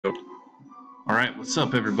Alright, what's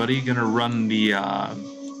up everybody? Gonna run the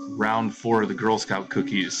round 4 of the Girl Scout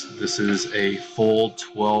cookies. This is a full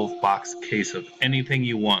 12 box case of anything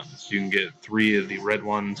you want. So you can get 3 of the red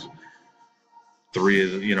ones, 3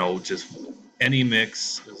 of the, just any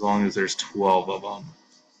mix as long as there's 12 of them.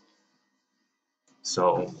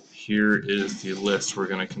 So here is the list. We're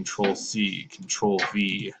gonna Control C, Control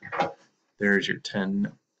V. There's your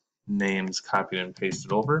 10 names copied and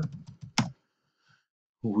pasted over.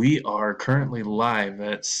 We are currently live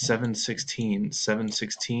at 716,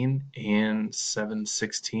 and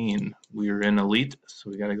 716. We are in Elite,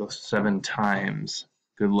 so we got to go 7 times.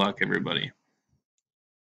 Good luck, everybody.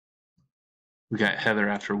 We got Heather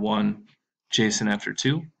after 1, Jason after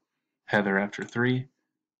 2, Heather after 3,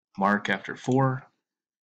 Mark after 4,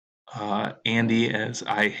 Andy as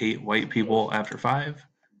I Hate White People after 5.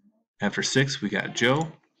 After 6, we got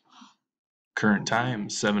Joe. Current time,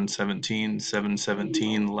 717,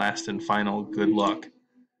 717, last and final. Good luck.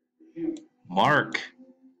 Mark.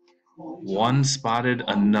 One spotted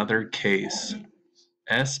another case.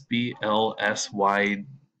 SBLSYD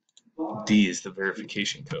is the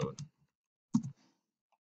verification code.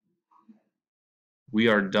 We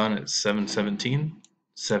are done at 717,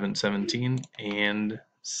 717, and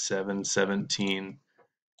 717.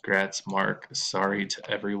 Congrats, Mark. Sorry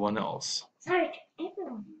to everyone else. Sorry.